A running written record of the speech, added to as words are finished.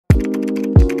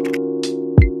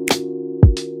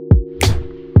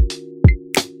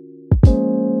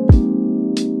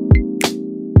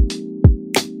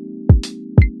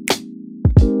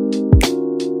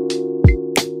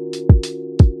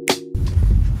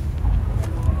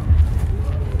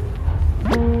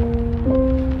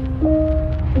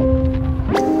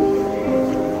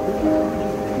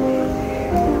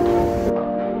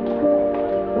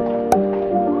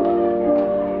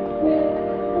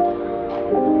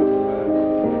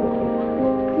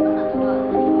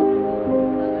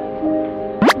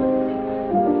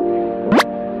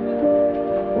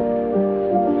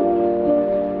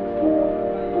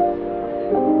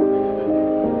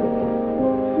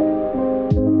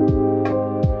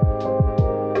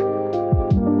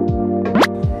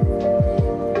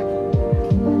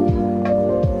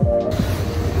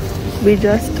We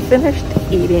just finished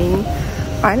eating.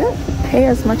 I didn't pay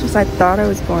as much as I thought I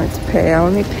was going to pay. I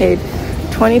only paid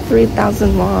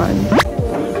 23,000 won.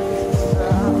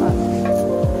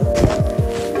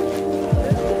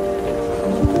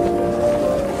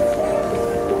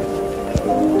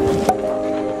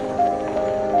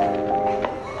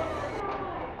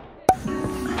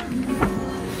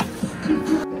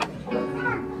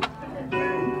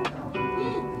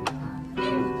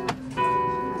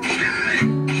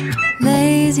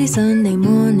 Lazy Sunday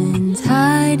mornings,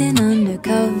 hiding under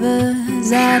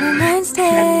covers. I don't mind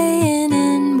staying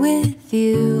in with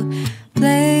you.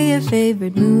 Play your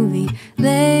favorite movie,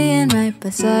 laying right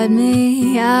beside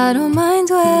me. I don't mind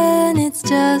when it's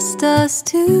just us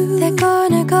two. That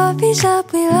corner coffee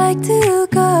shop we like to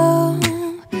go.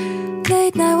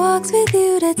 Late night walks with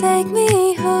you to take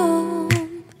me home.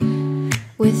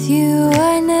 With you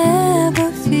I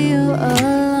never feel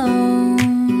alone.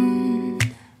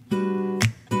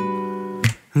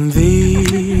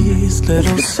 These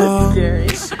little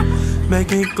songs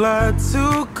make me glad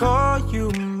to call you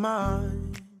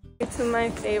mine. To my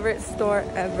favorite store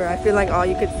ever. I feel like all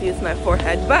you could see is my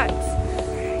forehead, but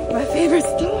my favorite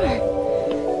store,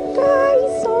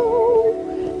 Daiso.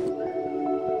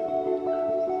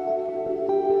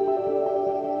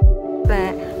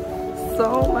 Spent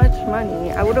so much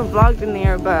money. I would have vlogged in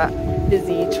there, but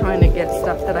busy trying to get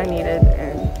stuff that I needed.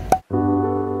 And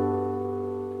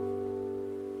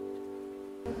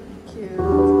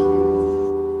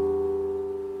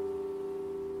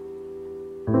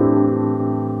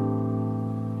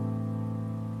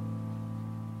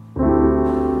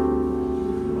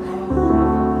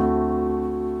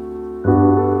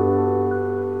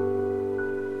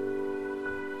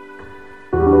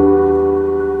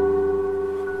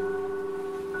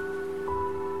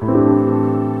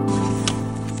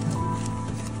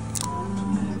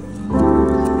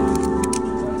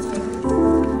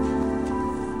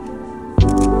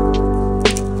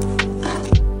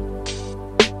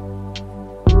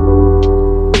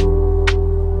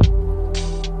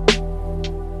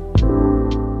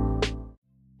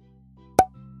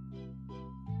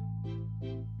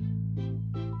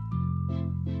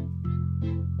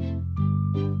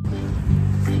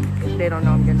they don't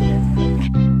know I'm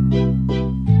getting this.